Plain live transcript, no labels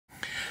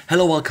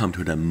Hello, welcome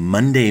to the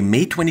Monday,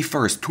 May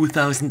 21st,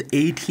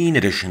 2018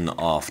 edition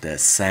of the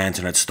SANS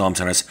Internet Storm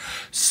Center's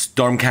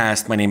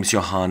Stormcast. My name is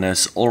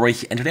Johannes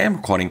Ulrich and today I'm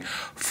recording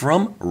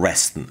from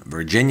Reston,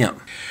 Virginia.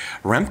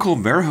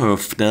 Remco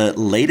Verhoef, the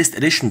latest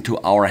addition to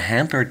our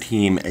handler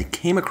team,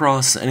 came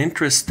across an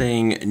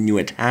interesting new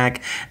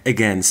attack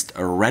against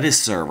a Redis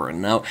server.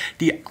 Now,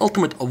 the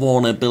ultimate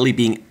vulnerability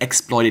being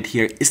exploited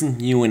here isn't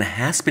new and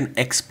has been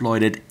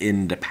exploited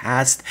in the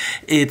past.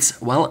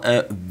 It's, well,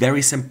 a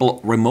very simple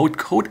remote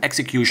code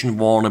execution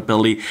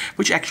vulnerability,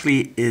 which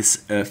actually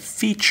is a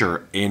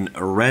feature in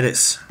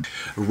Redis.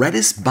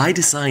 Redis by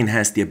design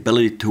has the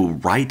ability to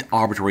write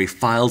arbitrary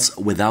files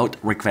without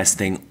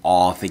requesting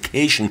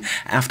authentication.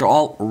 After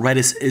all,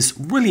 Redis is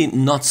really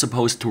not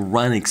supposed to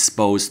run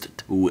exposed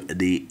to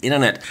the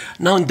internet.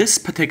 Now in this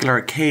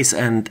particular case,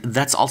 and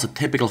that's also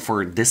typical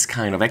for this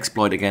kind of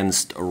exploit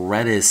against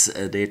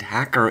Redis, the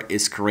attacker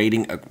is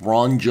creating a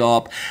cron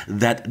job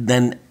that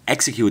then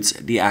executes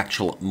the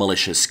actual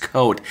malicious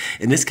code.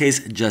 In this case,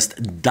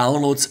 just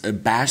downloads a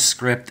bash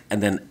script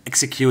and then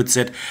executes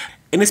it.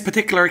 In this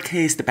particular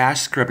case, the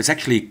bash script is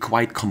actually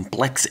quite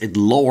complex. It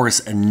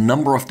lowers a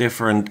number of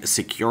different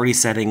security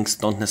settings,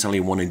 don't necessarily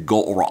want to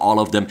go over all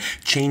of them,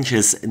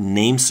 changes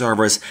name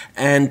servers,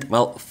 and,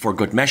 well, for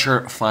good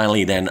measure,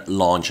 finally then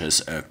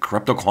launches a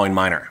crypto coin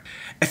miner.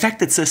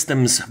 Affected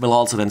systems will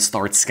also then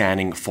start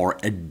scanning for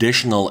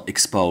additional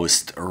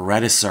exposed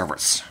Redis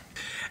servers.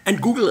 And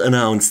Google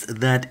announced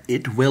that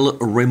it will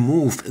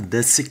remove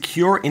the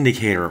secure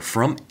indicator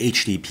from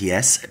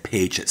HTTPS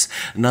pages.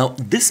 Now,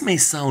 this may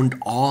sound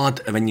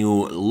odd when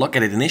you look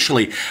at it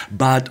initially,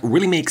 but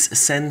really makes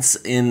sense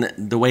in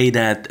the way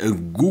that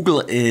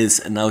Google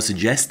is now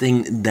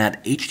suggesting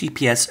that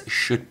HTTPS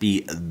should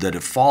be the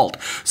default.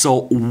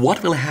 So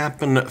what will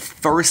happen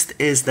first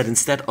is that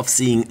instead of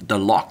seeing the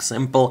log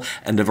symbol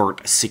and the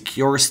word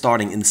secure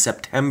starting in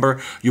September,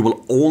 you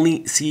will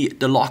only see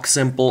the log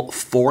symbol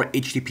for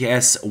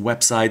HTTPS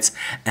websites,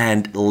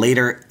 and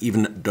later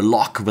even the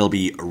lock will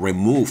be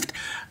removed.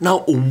 Now,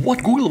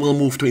 what Google will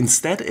move to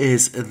instead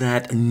is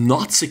that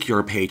not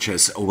secure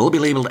pages will be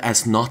labeled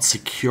as not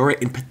secure.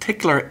 In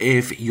particular,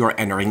 if you're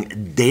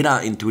entering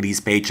data into these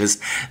pages,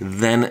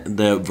 then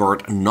the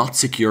word not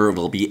secure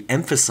will be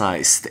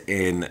emphasized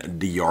in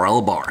the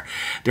URL bar.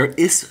 There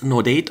is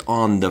no date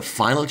on the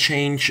final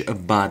change,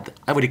 but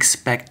I would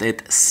expect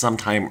it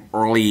sometime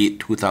early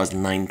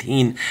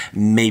 2019,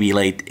 maybe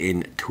late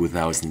in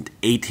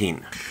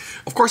 2018.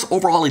 Of course,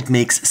 overall it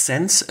makes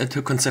sense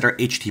to consider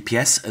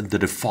HTTPS the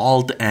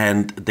default,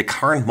 and the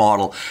current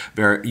model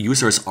where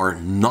users are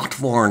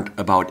not warned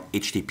about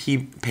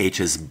HTTP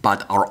pages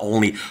but are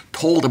only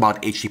told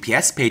about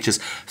HTTPS pages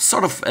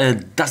sort of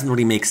doesn't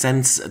really make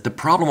sense. The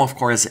problem, of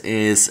course,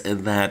 is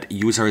that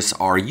users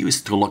are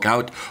used to look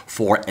out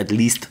for at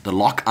least the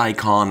lock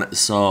icon,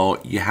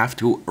 so you have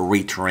to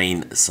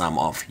retrain some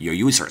of your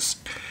users.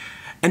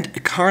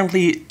 And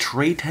currently,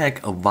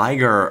 TradeTech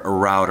Viger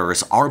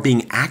routers are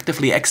being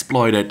actively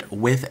exploited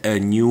with a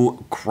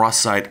new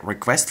cross-site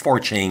request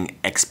forging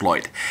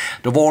exploit.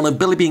 The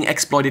vulnerability being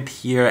exploited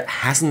here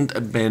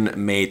hasn't been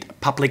made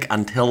public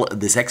until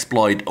this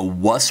exploit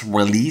was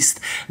released.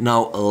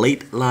 Now,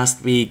 late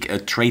last week,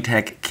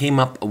 TradeTech came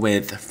up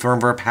with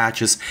firmware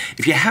patches.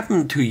 If you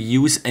happen to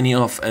use any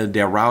of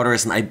their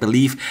routers, and I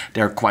believe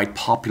they're quite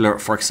popular,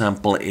 for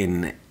example,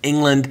 in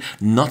England,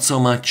 not so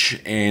much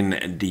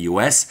in the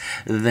US,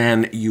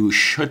 then you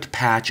should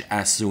patch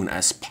as soon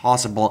as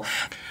possible.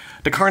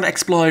 The current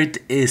exploit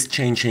is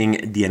changing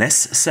DNS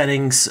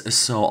settings,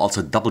 so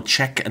also double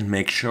check and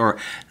make sure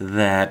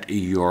that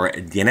your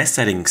DNS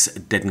settings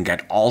didn't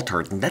get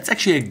altered. And that's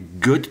actually a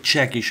good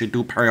check you should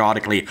do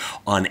periodically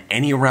on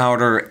any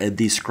router.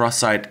 These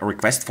cross-site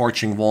request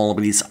forging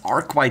vulnerabilities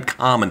are quite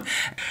common,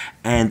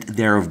 and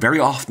they're very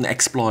often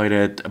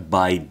exploited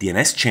by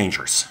DNS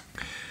changers.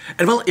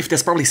 And well, if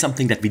there's probably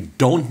something that we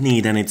don't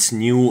need, and it's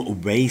new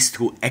ways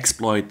to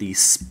exploit the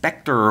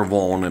Spectre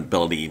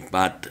vulnerability,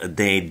 but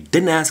they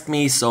didn't ask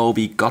me, so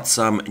we got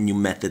some new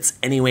methods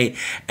anyway.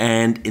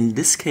 And in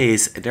this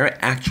case, they're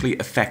actually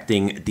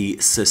affecting the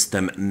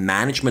system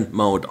management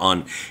mode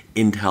on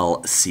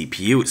Intel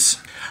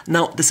CPUs.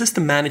 Now, the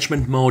system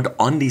management mode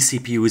on these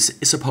CPUs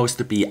is supposed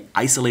to be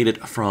isolated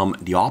from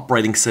the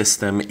operating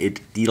system. It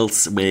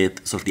deals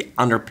with sort of the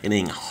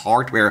underpinning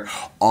hardware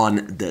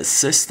on the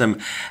system.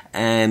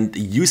 And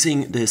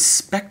using the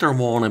Spectre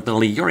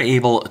vulnerability, you're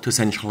able to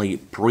essentially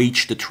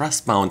breach the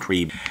trust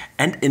boundary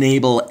and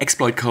enable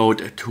exploit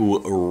code to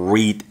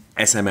read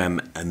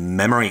SMM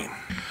memory.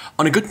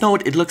 On a good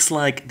note, it looks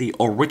like the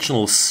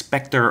original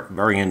Spectre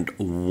variant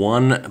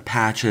 1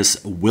 patches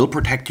will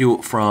protect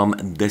you from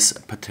this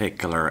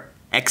particular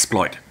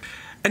exploit.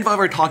 And while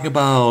we're talking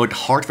about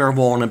hardware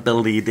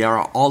vulnerability, there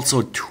are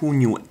also two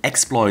new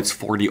exploits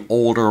for the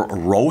older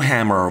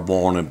Rowhammer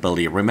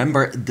vulnerability.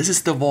 Remember, this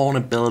is the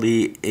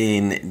vulnerability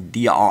in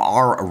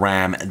DRR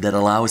RAM that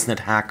allows an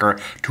attacker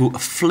to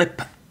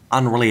flip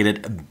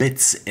unrelated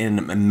bits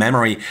in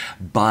memory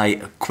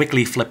by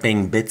quickly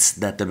flipping bits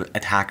that the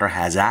attacker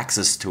has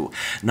access to.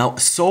 Now,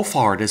 so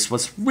far, this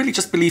was really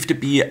just believed to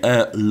be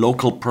a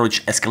local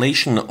privilege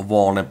escalation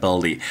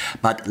vulnerability,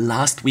 but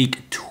last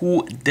week,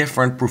 2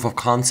 different proof of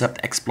concept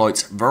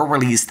exploits were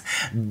released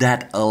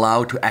that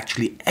allow to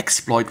actually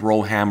exploit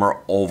Rowhammer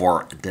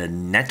over the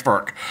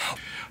network.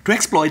 To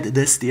exploit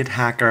this, the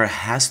attacker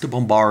has to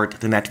bombard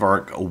the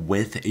network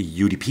with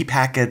UDP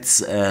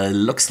packets.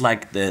 Looks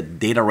like the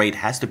data rate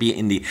has to be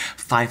in the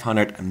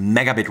 500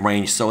 megabit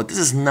range. So this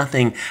is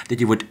nothing that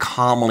you would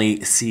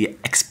commonly see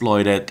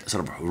exploited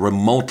sort of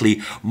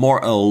remotely, more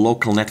a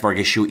local network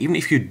issue. Even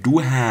if you do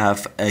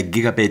have a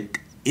gigabit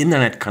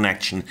internet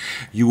connection,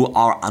 you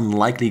are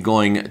unlikely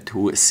going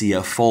to see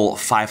a full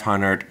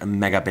 500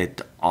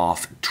 megabit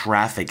of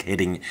traffic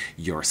hitting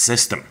your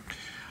system.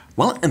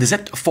 Well, and that's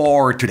it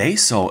for today.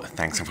 So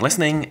thanks for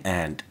listening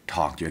and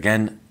talk to you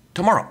again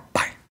tomorrow.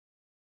 Bye.